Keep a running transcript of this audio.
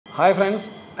Hi friends,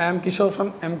 I am Kishore from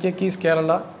MK Keys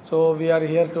Kerala. So we are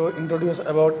here to introduce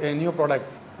about a new product,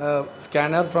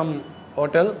 scanner from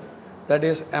Hotel, that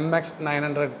is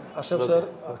MX900. Ashraf sir.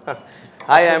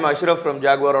 Hi, I am Ashraf from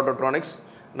Jaguar Autotronics.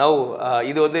 Now,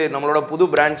 இது வந்து நம்மளோட புது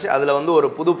branch. அதில் வந்து ஒரு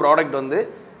புது product வந்து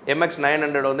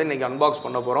MX900 வந்து இன்னைக்கு அன்பாக்ஸ்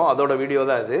பண்ண போகிறோம். அதோட வீடியோ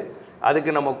தான் இது.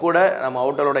 அதுக்கு நம்ம கூட நம்ம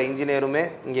அவுட்டலோட இன்ஜினியருமே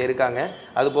இங்கே இருக்காங்க.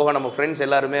 அது போக நம்ம ஃப்ரெண்ட்ஸ்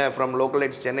எல்லாருமே ஃப்ரம்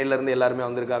லோக்கலைட்ஸ் சென்னையிலேருந்து எல்லாருமே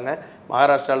வந்திருக்காங்க.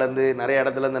 மகாராஷ்டிராலேருந்து நிறைய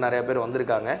இடத்துலேருந்து நிறைய பேர்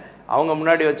வந்திருக்காங்க. அவங்க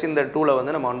முன்னாடி வச்சு இந்த டூலை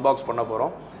வந்து நம்ம அன்பாக்ஸ் பண்ண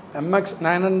போகிறோம்.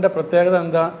 MX900 പ്രത്യേകത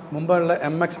എന്താ മുമ്പുള്ള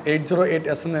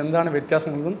MX808S എന്താണ്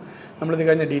വ്യത്യാസങ്ങളെന്നും നമ്മളിത്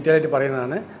കഴിഞ്ഞ് ഡീറ്റെയിൽ ആയിട്ട്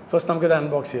പറയുന്നതാണ്. ഫസ്റ്റ് നമുക്കിത്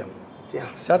അൺബോക്സ് ചെയ്യാം.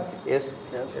 Start? Yes.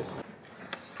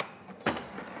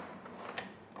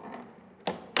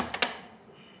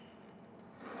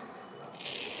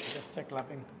 Just a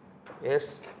clapping. Yes.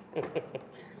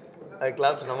 I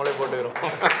claps நம்மளே போட்டுக்கிறோம்.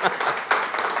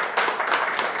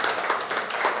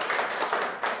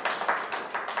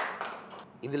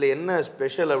 இதில் என்ன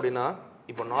ஸ்பெஷல் அப்படின்னா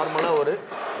இப்போ நார்மலாக ஒரு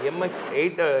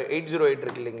MX808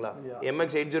 இருக்கு இல்லைங்களா,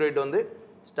 MX808 வந்து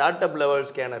ஸ்டார்ட் அப் லெவல்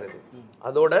ஸ்கேனர் இது.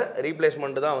 அதோட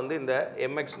ரீப்ளேஸ்மெண்ட்டு தான் வந்து இந்த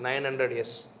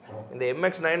MX900S. இந்த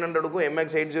MX900க்கும்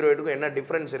MX808க்கும் என்ன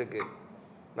டிஃப்ரென்ஸ் இருக்குது?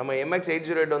 நம்ம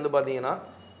MX808 வந்து பார்த்தீங்கன்னா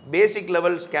பேசிக்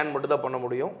லெவல் ஸ்கேன் மட்டும் தான் பண்ண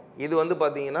முடியும். இது வந்து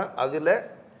பார்த்தீங்கன்னா அதில்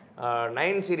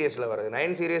 9 சீரியஸில் வருது.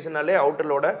 9 சீரியஸ்னாலே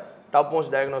அவுட்டலோட டாப்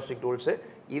மோஸ்ட் டயக்னாஸ்டிக் டூல்ஸு.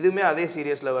 இதுவுமே அதே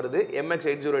சீரியஸில் வருது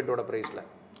MX808ஓட ப்ரைஸில்.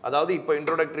 அதாவது இப்போ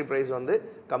இன்ட்ரோடக்டரி ப்ரைஸ் வந்து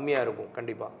கம்மியாக இருக்கும்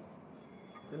கண்டிப்பாக.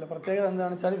 இதில் பிரத்யேகത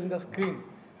എന്താണെന്ന് വെച്ചാൽ ഇതിൻ്റെ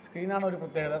സ്ക്രീനാണ് ഒരു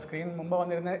പ്രത്യേകത. സ്ക്രീൻ മുമ്പ്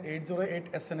വന്നിരുന്ന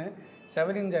 808Sന്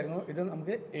 7 ഇഞ്ച് ആയിരുന്നു. ഇത്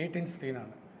നമുക്ക് 8 ഇഞ്ച്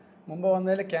സ്ക്രീനാണ്. മുമ്പ്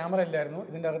വന്നതിൽ ക്യാമറ ഇല്ലായിരുന്നു.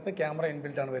 ഇതിൻ്റെ അകത്ത് ക്യാമറ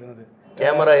ഇൻബിൽട്ടാണ് വരുന്നത്.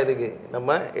 கேமரா எதுக்கு?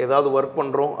 நம்ம ஏதாவது ஒர்க்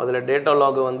பண்ணுறோம், அதில் டேட்டா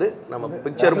லாக் வந்து நம்ம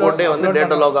பிக்சர் போட்டே வந்து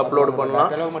டேட்டா லாக் அப்லோட் பண்ணலாம்.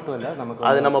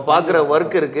 அது நம்ம பார்க்குற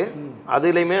ஒர்க் இருக்குது.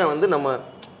 அதுலேயுமே வந்து நம்ம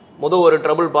ஒரு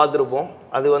ட்ரபிள் பார்த்துருப்போம்.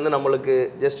 அது வந்து நம்மளுக்கு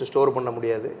ஜஸ்ட் ஸ்டோர் பண்ண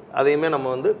முடியாது. அதையுமே நம்ம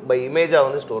வந்து பை இமேஜாக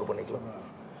வந்து ஸ்டோர் பண்ணிக்கலாம்.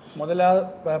 முதல்ல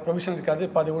ப்ரொவிஷன் இருக்காது,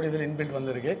 இப்போ அது கூட இதில் இன்பில்ட்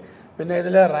வந்திருக்கு. பின்ன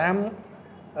இதில் ரேம்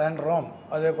அண்ட் ரோம்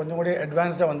அது கொஞ்சம் கூட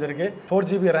அட்வான்ஸ்டாக வந்திருக்கு.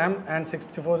 4GB RAM and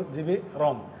 64GB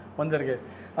Rome வந்திருக்கு.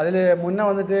 അതിൽ മുന്നേ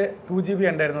വന്നിട്ട് 2GB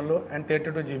ഉണ്ടായിരുന്നുള്ളൂ ആൻഡ്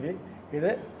 32GB. ഇത്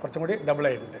കുറച്ചും കൂടി ഡബിൾ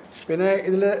ആയിട്ടുണ്ട്. പിന്നെ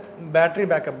ഇതിൽ battery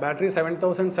backup, battery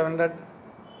 7700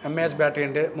 mAh battery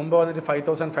ഉണ്ട്. മുമ്പ് വന്നിട്ട്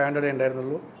 5500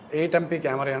 ഉണ്ടായിരുന്നുള്ളൂ. 8 MP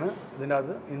ക്യാമറയാണ് ഇതിൻ്റെ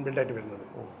അത് ഇൻബിൽഡ് ആയിട്ട് വരുന്നത്.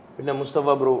 പിന്നെ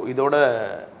മുസ്തഫ ബ്രോ, இதோட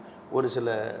ஒரு சில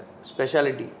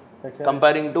ஸ்பெஷாலிட்டி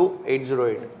கம்பேரிங் டு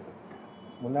 808.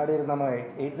 முன்னாடி நம்ம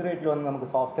 808ல வந்து நமக்கு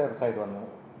சாஃப்ட்வேர் சைடு வந்து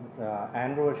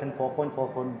ஆண்ட்ராய்டு வெர்ஷன்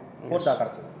 4.4 தான்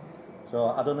கிடச்சிது. ஸோ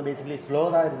அது வந்து பேசிக்கலி ஸ்லோ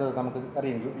தான் இருந்தது. நமக்கு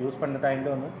அறியும் யூஸ் பண்ண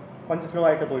டைமில் வந்து கொஞ்சம் ஸ்லோ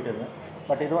ஆகிட்டு போயிட்டு இருந்தது.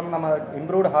 பட் இது வந்து நம்ம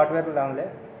இம்ப்ரூவ்டு ஹார்ட்வேர்னாலே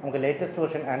நமக்கு லேட்டஸ்ட்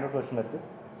வெர்ஷன் ஆண்ட்ராய்டு வெர்ஷன் வருது.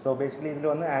 ஸோ பேசிக்கலி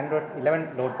இதில் வந்து ஆண்ட்ராய்டு 11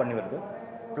 லோட் பண்ணி வருது.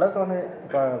 ப்ளஸ் வந்து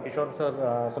இப்போ கிஷோர் சார்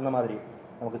சொன்ன மாதிரி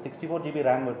நமக்கு 64GB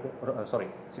ரேம் வருது.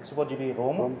 64GB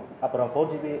ரோமும் அப்புறம்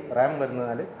 4GB ரேம்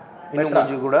வருதுனால இன்னும்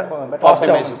கொஞ்சம் கூட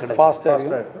ஃபாஸ்ட்டாக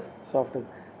இருக்குது சாஃப்ட்வேர்.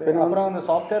 அப்புறம் அந்த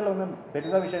சாஃப்ட்வேரில் வந்து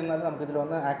பெருசாக விஷயம் இருந்தாலும் நமக்கு இதில்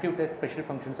வந்து ஆக்டிவ் டெஸ்ட் ஸ்பெஷல்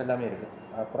ஃபங்க்ஷன்ஸ் எல்லாமே இருக்குது.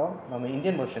 அப்புறம் நம்ம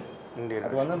இந்தியன் வெர்ஷன்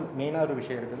அது வந்து மெயினாக ஒரு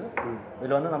விஷயம் இருக்குது.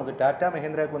 இதில் வந்து நமக்கு டாட்டா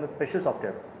மஹேந்திராவுக்கு வந்து ஸ்பெஷல்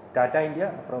சாஃப்ட்வேர் டாட்டா இந்தியா,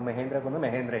 அப்புறம் மஹேந்திராவுக்கு வந்து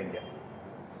மஹேந்திரா இந்தியா.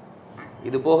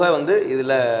 இது போக வந்து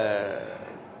இதில்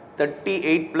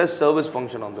 38+ சர்வீஸ்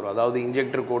ஃபங்க்ஷன் வந்துடும். அதாவது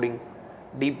இன்ஜெக்டர் கோடிங்,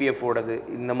 டிபிஎஃபோடது,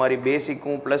 இந்த மாதிரி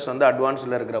பேசிக்கும் ப்ளஸ் வந்து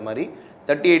அட்வான்ஸில் இருக்கிற மாதிரி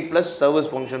 38+ சர்வீஸ்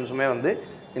ஃபங்க்ஷன்ஸுமே வந்து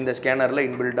இந்த ஸ்கேனரில்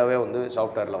இன்பில்ட்டாகவே வந்து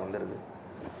சாஃப்ட்வேரில் வந்துடுது.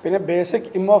 പിന്നെ ബേസിക്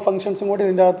ഇമ്മോ ഫംഗ്ഷൻസും കൂടി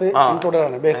ഇതിൻ്റെ അകത്ത് ഇൻക്ലൂഡഡ്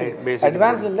ആണ്. ബേസിക്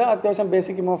അഡ്വാൻസ് ഇല്ല, അത്യാവശ്യം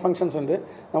ബേസിക് ഇമ്മോ ഫംഗ്ഷൻസ് ഉണ്ട്.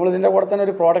 നമ്മൾ ഇതിൻ്റെ കൂടെ തന്നെ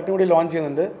ഒരു പ്രോഡക്റ്റ് കൂടി ലോഞ്ച്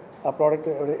ചെയ്യുന്നുണ്ട്. ആ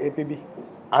പ്രോഡക്റ്റ് ഒരു APB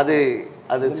அது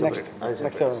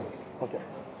നെക്സ്റ്റ് ഓക്കെ.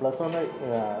 ப்ளஸ் வந்து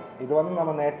இது வந்து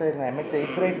நம்ம நேற்று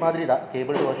MX808 மாதிரி தான்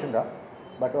கேபிள் வெர்ஷன் தான்.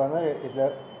 பட் வந்து இதில்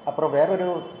அப்புறம் வேற ஒரு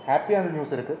ஹாப்பியான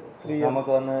நியூஸ் இருக்குது.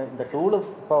 நமக்கு வந்து இந்த டூலு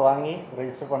இப்போ வாங்கி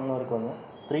ரெஜிஸ்டர் பண்ணவருக்கு வந்து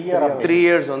 3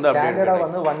 இயர்ஸ் வந்து ஸ்டாண்டர்டாக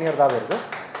வந்து 1 இயர் தான் இருக்குது.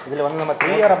 இதில் வந்து நம்ம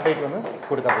 3 இயர் அப்டேட் வந்து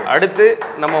கொடுக்க. அடுத்து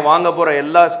நம்ம வாங்க போகிற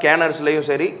எல்லா ஸ்கேனர்ஸ்லையும்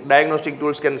சரி, டயக்னோஸ்டிக்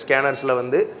டூல்ஸ் ஸ்கேனர்ஸில்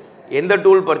வந்து எந்த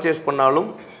டூல் பர்ச்சேஸ்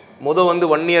பண்ணாலும் வந்து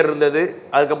 1 இயர் இருந்தது,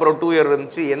 அதுக்கப்புறம் 2 இயர்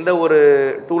இருந்துச்சு. எந்த ஒரு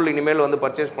டூல் இனிமேல் வந்து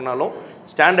பர்ச்சேஸ் பண்ணாலும்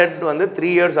ஸ்டாண்டர்ட் வந்து 3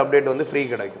 இயர்ஸ் அப்டேட் வந்து ஃப்ரீ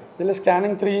கிடைக்கும். இதில்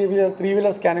ஸ்கேனிங் 3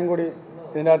 வீலர் ஸ்கேனிங் கூடி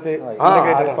ഇതിൻ്റെ അകത്ത്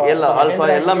ആൽഫ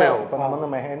എല്ലാമേ இப்போ நம்ம வந்து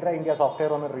மஹேந்திரா இந்தியா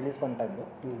சாஃப்ட்வேர் வந்து ரிலீஸ் பண்ணிட்டாங்க.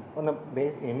 ஒன்று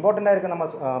இம்பார்ட்டண்ட்டாக இருக்க நம்ம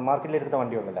மார்க்கெட்டில் இருக்கிற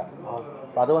வண்டி ஒன்றுல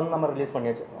அது வந்து நம்ம ரிலீஸ்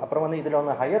பண்ணியாச்சு. அப்புறம் வந்து இதில்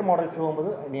வந்து ஹையர் மாடல்ஸ் போகும்போது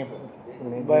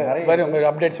நிறைய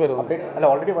அப்டேட்ஸ் வரும். அப்டேட்ஸ் அதில்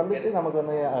ஆல்ரெடி வந்துச்சு. நமக்கு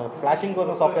வந்து ஃப்ளாஷிங்க்கு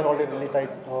வந்து சாஃப்ட்வேர் ஆல்ரெடி ரிலீஸ்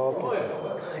ஆயிடுச்சு. ஓகே.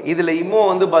 இதில் இம்மோ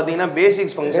வந்து பார்த்தீங்கன்னா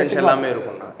பேசிக்ஸ் ஃபங்க்ஷன்ஸ் எல்லாமே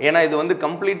இருக்கும். ஏன்னா இது வந்து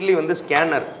கம்ப்ளீட்லி வந்து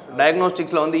ஸ்கேனர்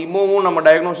டயக்னோஸ்டிக்ஸில் வந்து இம்மோவும் நம்ம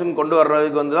டயக்னோஸ்டிக் கொண்டு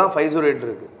வர்றதுக்கு வந்து தான் 508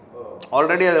 இருக்குது.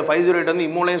 ஆல்ரெடி அது 508 வந்து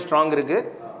இம்மோலையும் ஸ்ட்ராங் இருக்குது,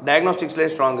 டயக்னாஸ்டிக்ஸ்லேயே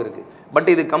ஸ்ட்ராங் இருக்குது. பட்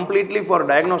இது கம்ப்ளீட்லி ஃபார்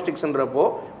டயக்னாஸ்டிக்ஸ்ன்றப்போ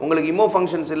உங்களுக்கு இம்மோ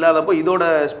ஃபங்க்ஷன்ஸ் இல்லாதப்போ இதோட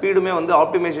ஸ்பீடுமே வந்து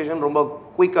ஆப்டிமைசேஷன் ரொம்ப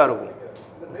குயிக்காக இருக்கும்.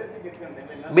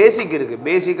 பேசிக் இருக்குது.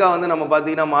 பேசிக்காக வந்து நம்ம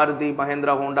பார்த்தீங்கன்னா மாருதி,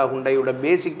 மஹேந்திரா, ஹோண்டா, ஹுண்டாயோட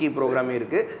பேசிக் கீ ப்ரோக்ராமே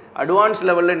இருக்குது. அட்வான்ஸ்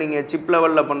லெவலில் நீங்கள் சிப்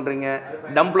லெவலில் பண்ணுறீங்க,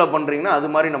 டம்பில் பண்ணுறீங்கன்னா அது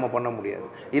மாதிரி நம்ம பண்ண முடியாது.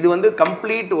 இது வந்து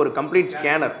கம்ப்ளீட்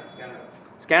ஸ்கேனர்.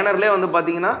 ஸ்கேனர்லேயே வந்து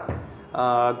பார்த்தீங்கன்னா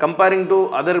கம்பேரிங் டு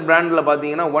அதர் பிராண்டில்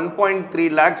பார்த்தீங்கன்னா 1.3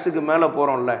 lakhs மேலே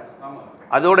போகிறோம்ல,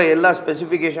 அதோட எல்லா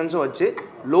ஸ்பெசிஃபிகேஷன்ஸும் வச்சு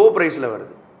லோ ப்ரைஸில்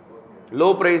வருது. லோ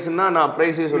ப்ரைஸ்னால் நான்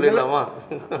ப்ரைஸே சொல்லிடலாமா?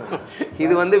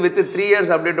 இது வந்து வித் 3 years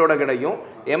அப்டேட்டோட கிடைக்கும்.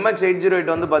 MX808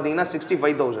 வந்து பார்த்தீங்கன்னா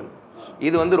 65,000.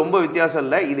 இது வந்து ரொம்ப வித்தியாசம்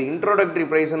இல்லை. இது இன்ட்ரோடக்டரி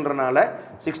ப்ரைஸ்ன்றனால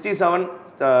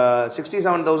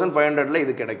 67,500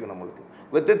 இது கிடைக்கும் நம்மளுக்கு.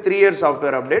 With 3 years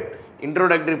software update,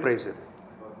 introductory price இது.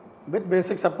 With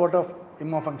basic support of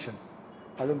இம்மோ function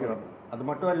அதுவும் கிடைக்கும். அது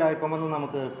மட்டும் இல்லை, இப்போ வந்து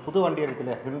நமக்கு புது வண்டி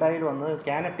இருக்குல்ல, ஹுண்டாயில் வந்து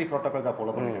கேன்எஃப்டி ப்ரோட்டோக்கால் தான்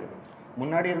ஃபாலோ பண்ணிருக்கு.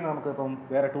 முன்னாடி இருந்து நமக்கு இப்போ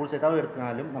வேறு டூல்ஸ் ஏதாவது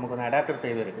எடுத்தாலும் நமக்கு ஒரு அடாப்டர்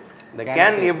தேவை இருக்குது. இந்த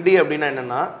கேன் எஃப்டி அப்படின்னா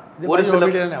என்னென்னா ஒரு சில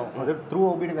த்ரூ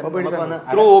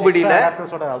ஓபிடியில்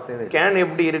கேன்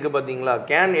எஃப்டி இருக்குது பார்த்தீங்களா?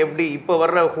 கேன் எஃப்டி இப்போ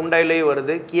வர்ற ஹுண்டாயிலேயே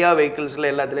வருது, கியா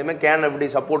வெஹிக்கிள்ஸில் எல்லாத்துலேயுமே கேன் எஃப்டி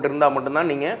சப்போர்ட் இருந்தால்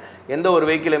மட்டும்தான் நீங்கள் எந்த ஒரு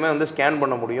வெஹிக்கிளையுமே வந்து ஸ்கேன்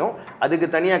பண்ண முடியும். அதுக்கு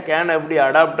தனியாக கேன் எஃப்டி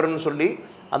அடாப்டர்னு சொல்லி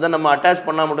அதை நம்ம அட்டாச்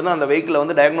பண்ணால் மட்டும்தான் அந்த வெஹிக்கிளை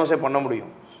வந்து டயக்னோஸே பண்ண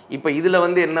முடியும். இப்போ இதில்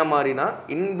வந்து என்ன மாதிரினா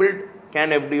இன்பில்ட்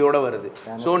கேன் எஃப்டியோட வருது.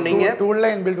 ஸோ நீங்கள் டூல்ல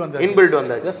இன்பில்ட்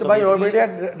வந்தாச்சு. ஜஸ்ட் பை ஓபிடியா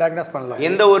டயக்னோஸ் பண்ணலாம்.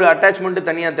 எந்த ஒரு அட்டாச்மெண்ட்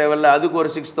தனியாக தேவையில்லை. அதுக்கு ஒரு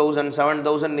 6,000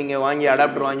 7,000 நீங்கள் வாங்கி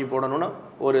அடாப்டர் வாங்கி போடணும்னா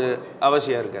ஒரு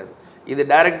அவசியம் இருக்காது. இது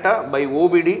டைரெக்டாக by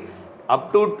OPD up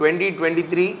to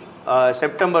 2023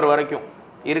 September வரைக்கும்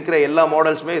இருக்கிற எல்லா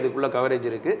மாடல்ஸுமே இதுக்குள்ளே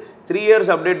கவரேஜ் இருக்குது. 3 years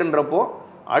அப்டேட்டுன்றப்போ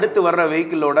அடுத்து வர்ற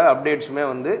வெஹிக்கிளோட அப்டேட்ஸுமே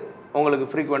வந்து உங்களுக்கு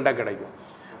ஃப்ரீக்வெண்ட்டாக கிடைக்கும்.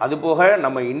 அது போக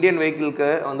நம்ம இந்தியன் வெஹிக்கிளுக்கு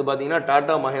வந்து பார்த்தீங்கன்னா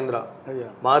டாடா, மஹேந்திரா,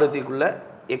 மாருதிக்குள்ளே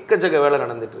எக்கச்சக்க வேலை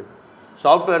நடந்துட்டுருக்கு.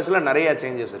 சாஃப்ட்வேர்ஸில் நிறையா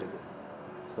சேஞ்சஸ் இருக்குது.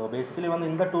 ஸோ பேசிக்கலி வந்து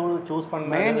இந்த டூல் சூஸ்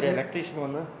பண்ண ஒரு எலக்ட்ரீஷியன்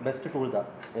வந்து பெஸ்ட் டூல் தான்.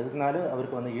 எதுக்குனாலும்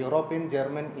அவருக்கு வந்து யூரோப்பியன்,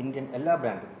 ஜெர்மன், இந்தியன் எல்லா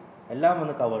பிராண்டு எல்லாம்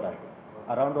வந்து கவர்ட் ஆகிடும்.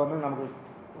 அரௌண்ட் வந்து நமக்கு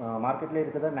மார்க்கெட்டில்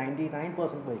இருக்கிறத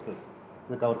 99% வெஹிக்கிள்ஸ்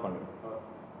இது கவர் பண்ணிடும்.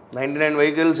 99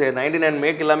 வெஹிக்கிள்ஸ் 99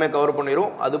 மேக் எல்லாமே கவர்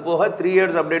பண்ணிடும். அது போக 3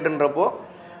 years அப்டேட்டுன்றப்போ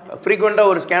ஃப்ரீக்வெண்ட்டாக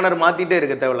ஒரு ஸ்கேனர் மாற்றிட்டே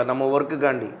இருக்க தேவையில்ல நம்ம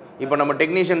ஒர்க்குக்காண்டி. இப்போ நம்ம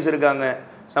டெக்னீஷியன்ஸ் இருக்காங்க,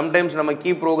 சம்டைம்ஸ் நம்ம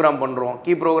கீ ப்ரோக்ராம் பண்ணுறோம்.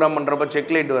 கீ ப்ரோக்ராம் பண்ணுறப்ப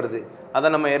செக் லைட் வருது, அதை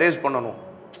நம்ம எரேஸ் பண்ணணும்.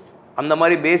 அந்த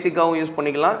மாதிரி பேசிக்காகவும் யூஸ்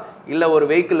பண்ணிக்கலாம். இல்லை ஒரு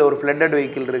வெஹிக்கிள், ஒரு ஃப்ளட்டட்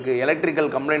வெஹிக்கிள் இருக்குது, எலக்ட்ரிக்கல்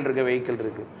கம்ப்ளைண்ட் இருக்க வெஹிக்கிள்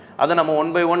இருக்குது, அதை நம்ம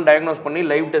 1 by 1 டயக்னோஸ் பண்ணி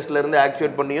லைவ் டெஸ்ட்லேருந்து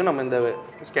ஆக்சுவேட் பண்ணியும் நம்ம இந்த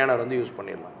ஸ்கேனர் வந்து யூஸ்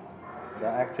பண்ணிடலாம். இந்த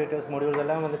ஆக்சுவேட்டர்ஸ் மாடியூல்ஸ்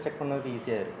எல்லாம் வந்து செக் பண்ணதுக்கு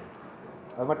ஈஸியாக இருக்குது.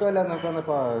 அது மட்டும் இல்லை, நமக்கு வந்து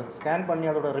இப்போ ஸ்கேன் பண்ணி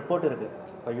அதோட ரிப்போர்ட் இருக்குது.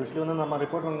 இப்போ யூஸ்வலி வந்து நம்ம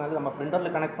ரிப்போர்ட் பண்ணாலும் நம்ம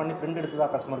பிரிண்டரில் கனெக்ட் பண்ணி பிரிண்ட் எடுத்து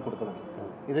தான் கஸ்டமர் கொடுக்கணும்.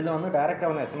 இதில் வந்து டேரெக்டாக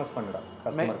வந்து எஸ்எம்எஸ் பண்ணிடும்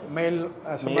கஸ்டமருக்கு. மெயில்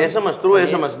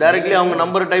எஸ்எம்எஸ் டைரெக்ட்லி அவங்க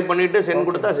நம்பர் டைப் பண்ணிவிட்டு சென்ட்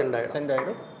கொடுத்தா சென்ட்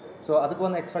ஆகிடும். ஸோ அதுக்கு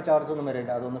வந்து எக்ஸ்ட்ரா சார்ஜ் ஒன்று மாதிரி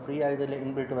அது வந்து ஃப்ரீயாக இதில்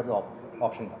இன்பில்ட் வருது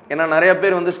ஆப்ஷன் தான். ஏன்னா நிறைய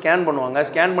பேர் வந்து ஸ்கேன் பண்ணுவாங்க,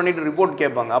 ஸ்கேன் பண்ணிவிட்டு ரிப்போர்ட்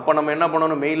கேட்பாங்க. அப்போ நம்ம என்ன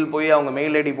பண்ணணும், மெயில் போய் அவங்க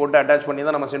மெயில் ஐடி போட்டு அட்டாச் பண்ணி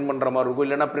தான் நம்ம சென்ட் பண்ணுற மாதிரி இருக்கும்.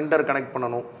 இல்லைனா பிரிண்டர் கனெக்ட்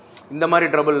பண்ணணும். இந்த மாதிரி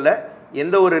ட்ரபிளில்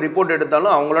எந்த ஒரு ரிப்போர்ட்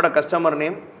எடுத்தாலும் அவங்களோட கஸ்டமர்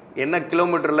நேம், என்ன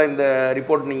கிலோமீட்டரில் இந்த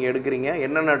ரிப்போர்ட் நீங்கள் எடுக்கிறீங்க,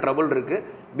 என்னென்ன ட்ரபிள் இருக்குது,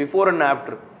 பிஃபோர் அண்ட்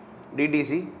ஆஃப்டர்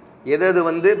டிடிசி, எது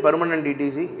வந்து பர்மனன்ட்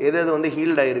டிடிசி, எது வந்து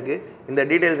ஹீல்ட் ஆகிருக்கு, இந்த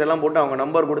டீட்டெயில்ஸ் எல்லாம் போட்டு அவங்க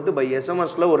நம்பர் கொடுத்து பை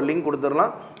எஸ்எம்எஸில் ஒரு லிங்க்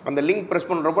கொடுத்துடலாம். அந்த லிங்க் ப்ரெஸ்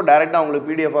பண்ணுறப்போ டேரெக்டாக அவங்களுக்கு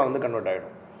பிடிஎஃபாக வந்து கன்வெர்ட்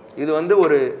ஆகிடும். இது வந்து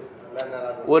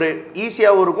ஒரு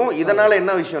ஈஸியாகவும் இருக்கும். இதனால்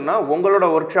என்ன விஷயம்னா உங்களோட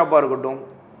ஒர்க் ஷாப்பாக இருக்கட்டும்,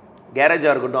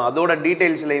 கேரேஜாக இருக்கட்டும், அதோட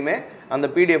டீட்டெயில்ஸ்லையுமே அந்த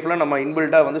பிடிஎஃப்பில் நம்ம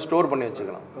இன்பில்ட்டாக வந்து ஸ்டோர் பண்ணி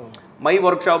வச்சுக்கலாம். மை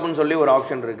ஒர்க் ஷாப்னு சொல்லி ஒரு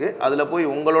ஆப்ஷன் இருக்குது. அதில் போய்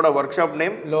உங்களோட work shop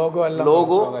name,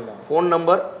 logo, phone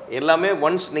number எல்லாமே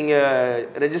ஒன்ஸ் நீங்கள்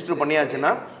ரெஜிஸ்டர்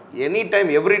பண்ணியாச்சுன்னா எனி டைம்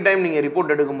எவ்ரி டைம் நீங்கள்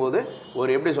ரிப்போர்ட் எடுக்கும்போது ஒரு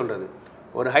எப்படி சொல்கிறது,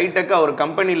 ஒரு ஹைடெக்காக ஒரு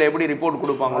கம்பெனியில் எப்படி ரிப்போர்ட்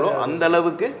கொடுப்பாங்களோ அந்த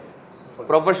அளவுக்கு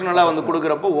ப்ரொஃபஷனலாக வந்து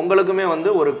கொடுக்குறப்போ உங்களுக்குமே வந்து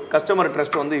ஒரு கஸ்டமர்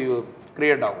ட்ரஸ்ட் வந்து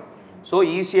க்ரியேட் ஆகும். ஸோ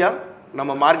ஈஸியாக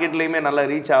நம்ம மார்க்கெட்லேயுமே நல்லா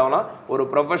ரீச் ஆகலாம், ஒரு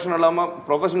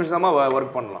ப்ரொஃபஷனலிசமாக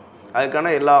ஒர்க் பண்ணலாம்.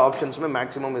 அதுக்கான எல்லா ஆப்ஷன்ஸுமே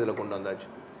மேக்ஸிமம் இதில் கொண்டு வந்தாச்சு.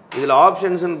 இதில்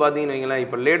ஆப்ஷன்ஸ்னு பார்த்தீங்கன்னு வைங்களேன்,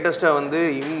 இப்போ லேட்டஸ்ட்டாக வந்து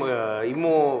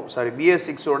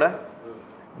BS6ஓட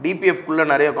டிபிஎஃப்குள்ளே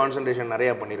நிறைய கான்சன்ட்ரேஷன்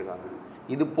நிறையா பண்ணியிருக்காங்க.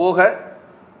 இது போக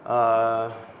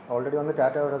ஆல்ரெடி வந்து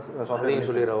டாட்டாவோட அதையும்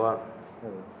சொல்லிடுறவா,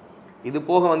 இது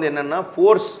போக வந்து என்னென்னா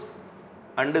ஃபோர்ஸ்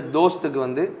அண்டு தோஸ்துக்கு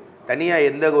வந்து தனியாக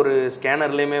எந்த ஒரு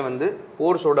ஸ்கேனர்லேயுமே வந்து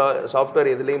ஃபோர்ஸோட சாஃப்ட்வேர்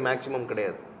எதுலேயும் மேக்ஸிமம்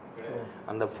கிடையாது.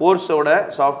 அந்த ஃபோர்ஸோட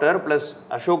சாஃப்ட்வேர் ப்ளஸ்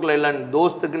அசோக் லைலாண்ட்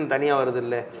தோஸ்துக்குன்னு தனியாக வருது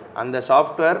இல்லை, அந்த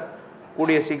சாஃப்ட்வேர்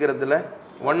கூடிய சீக்கிரத்தில்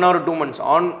 1 or 2 months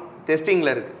ஆன்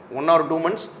டெஸ்டிங்கில் இருக்குது. 1 or 2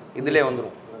 months இதிலே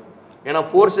வந்துடும். ஏன்னா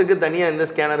ஃபோர்ஸுக்கு தனியாக எந்த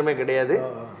ஸ்கேனருமே கிடையாது,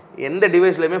 எந்த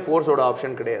டிவைஸ்லையுமே ஃபோர்ஸோட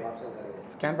ஆப்ஷன் கிடையாது.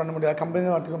 ஸ்கேன் பண்ண முடியாது, கம்பெனி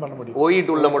மட்டும் பண்ண முடியும், OE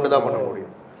டூலில் மட்டும் தான் பண்ண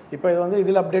முடியும். இப்போ இது வந்து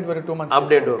இதில் அப்டேட் வரும் 2 months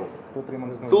அப்டேட் வரும்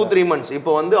 2-3 months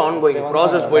இப்போ வந்து ஆன்கோயிங்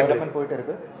ப்ராசஸ் போயிட்டு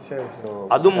இருக்கு சரி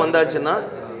அதுவும் வந்தாச்சுன்னா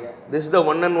this is the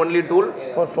one and only tool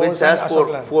which has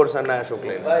force and Ashok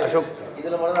line. Ashok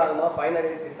இதில் மட்டும் ஆகுமா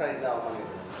 598 600 ஆகும்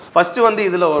ஃபஸ்ட்டு வந்து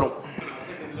இதில் வரும்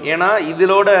ஏன்னா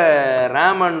இதிலோட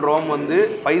ரேம் அண்ட் ரோம் வந்து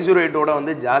 508ஓட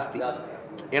வந்து ஜாஸ்தி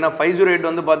ஏன்னா 508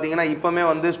 வந்து பார்த்தீங்கன்னா இப்போமே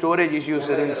வந்து ஸ்டோரேஜ் இஷ்யூஸ்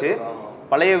இருந்துச்சு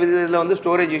பழைய விதத்தில் வந்து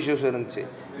ஸ்டோரேஜ் இஷ்யூஸ் இருந்துச்சு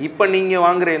இப்போ நீங்கள்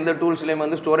வாங்குற எந்த டூல்ஸ்லேயும்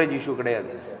வந்து ஸ்டோரேஜ் இஷ்யூ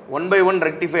கிடையாது 1 by 1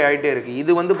 ரெக்டிஃபை ஆகிட்டே இருக்குது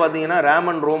இது வந்து பார்த்தீங்கன்னா ரேம்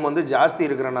அண்ட் ரோம் வந்து ஜாஸ்தி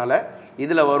இருக்கிறனால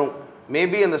இதில் வரும்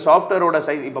மேபி அந்த சாஃப்ட்வேரோட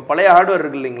சைஸ் இப்போ பழைய ஹார்ட்வேர்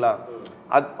இருக்குது இல்லைங்களா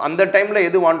அந்த டைமில்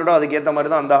எது வாண்டடோ அதுக்கேற்ற மாதிரி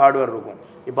தான் அந்த ஹார்ட்வேர் இருக்கும்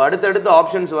இப்போ அடுத்தடுத்து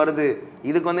ஆப்ஷன்ஸ் வருது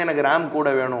இதுக்கு வந்து எனக்கு ரேம் கூட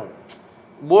வேணும்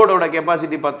போர்டோட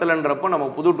கெப்பாசிட்டி பத்தலைன்றப்போ நம்ம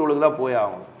புது டூலுக்கு தான் போய்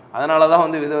ஆகும் அதனால தான்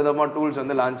வந்து விதவிதமாக டூல்ஸ்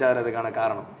வந்து லான்ச் ஆகிறதுக்கான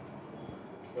காரணம்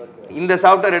இந்த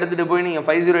சாஃப்ட்வேர் எடுத்துகிட்டு போய் நீங்கள்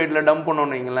 508ல் டம்ப்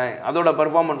பண்ணோன்னு வைங்களேன் அதோட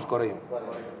பெர்ஃபார்மன்ஸ் குறையும்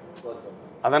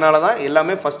அதனால தான்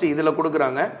எல்லாமே ஃபஸ்ட்டு இதில்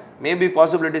கொடுக்குறாங்க மேபி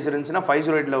பாசிபிலிட்டிஸ் இருந்துச்சுன்னா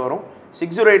 508ல் வரும்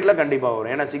 608ல் கண்டிப்பாக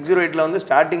வரும் ஏன்னா 608ல் வந்து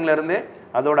ஸ்டார்டிங்லேருந்தே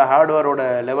அதோட ஹார்ட்வேரோட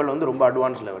லெவல் வந்து ரொம்ப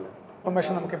അഡ്വാൻസ് ലെവൽ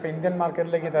ഇൻഫർമേഷൻ നമുക്ക് ഇപ്പോൾ ഇന്ത്യൻ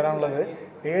മാർക്കറ്റിലേക്ക് തരാനുള്ളത്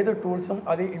ഏത് ടൂൾസും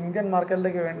അത് ഇന്ത്യൻ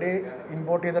മാർക്കറ്റിലേക്ക് വേണ്ടി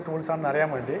ഇമ്പോർട്ട് ചെയ്ത ടൂൾസാണെന്ന്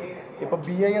അറിയാൻ വേണ്ടി ഇപ്പോൾ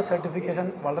BIS സർട്ടിഫിക്കേഷൻ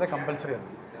വളരെ കമ്പൽസറിയാണ്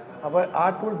അപ്പോൾ ആ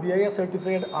ടൂൾ BIS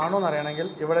സർട്ടിഫൈഡ് ആണോ എന്ന് അറിയണമെങ്കിൽ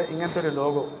ഇവിടെ ഇങ്ങനത്തെ ഒരു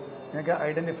ലോഗോ നിങ്ങൾക്ക്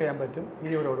ഐഡൻറ്റിഫൈ ചെയ്യാൻ പറ്റും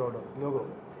ഈ ഒരു ലോഗോ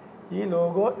ഈ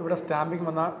ലോഗോ ഇവിടെ സ്റ്റാമ്പിങ്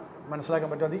വന്നാൽ മനസ്സിലാക്കാൻ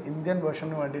പറ്റും അത് ഇന്ത്യൻ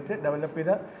വേർഷന് വേണ്ടിയിട്ട് ഡെവലപ്പ്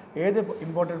ചെയ്ത ഏത്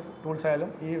ഇമ്പോർട്ടൻറ്റ് ടൂൾസ് ആയാലും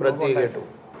ഈ ലോഗോ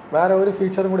വേറെ ഒരു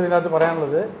ഫീച്ചറും കൂടി ഇതിനകത്ത്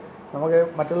പറയാനുള്ളത് നമുക്ക്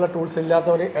മറ്റുള്ള ടൂൾസ് ഇല്ലാത്ത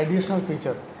ഒരു അഡീഷണൽ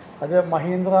ഫീച്ചർ അത്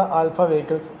Mahindra alpha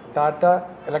vehicles Tata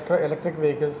electric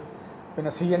vehicles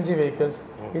പിന്നെ CNG വെഹിക്കിൾസ്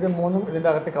ഇത് മൂന്നും ഇതിൻ്റെ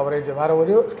അകത്ത് കവറേജ് വേറെ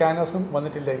ഒരു സ്കാനേഴ്സും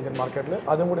വന്നിട്ടില്ല ഇന്ത്യൻ മാർക്കറ്റിൽ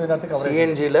അതും കൂടി ഇതിൻ്റെ അകത്ത് കവറേജ്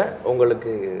CNGயில்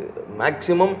உங்களுக்கு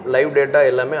மேக்ஸிமம் லைவ் டேட்டா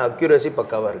எல்லாமே அக்யூரசி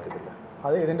பக்காவாக இருக்குது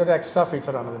அது ഇതിൻ്റെ ഒരു எக்ஸ்ட்ரா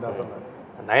ஃபீச்சராണ് ഇതിൻ്റെ അകത്തുള്ളത്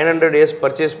 900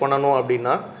 பர்ச்சேஸ் பண்ணணும்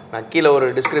அப்படின்னா நான் கீழே ஒரு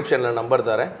டிஸ்கிரிப்ஷனில் நம்பர்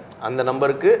தரேன் அந்த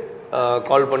நம்பருக்கு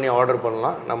கால் பண்ணி ஆர்டர்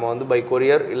பண்ணலாம் நம்ம வந்து பை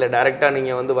கொரியர் இல்லை டைரெக்டாக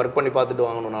நீங்கள் வந்து ஒர்க் பண்ணி பார்த்துட்டு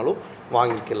வாங்கணுன்னாலும்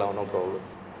வாங்கிக்கலாம் no problem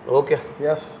okay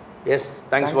yes S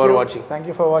thanks for வாட்சிங்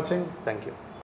தேங்க்யூ ஃபார் வாட்சிங் தேங்க்யூ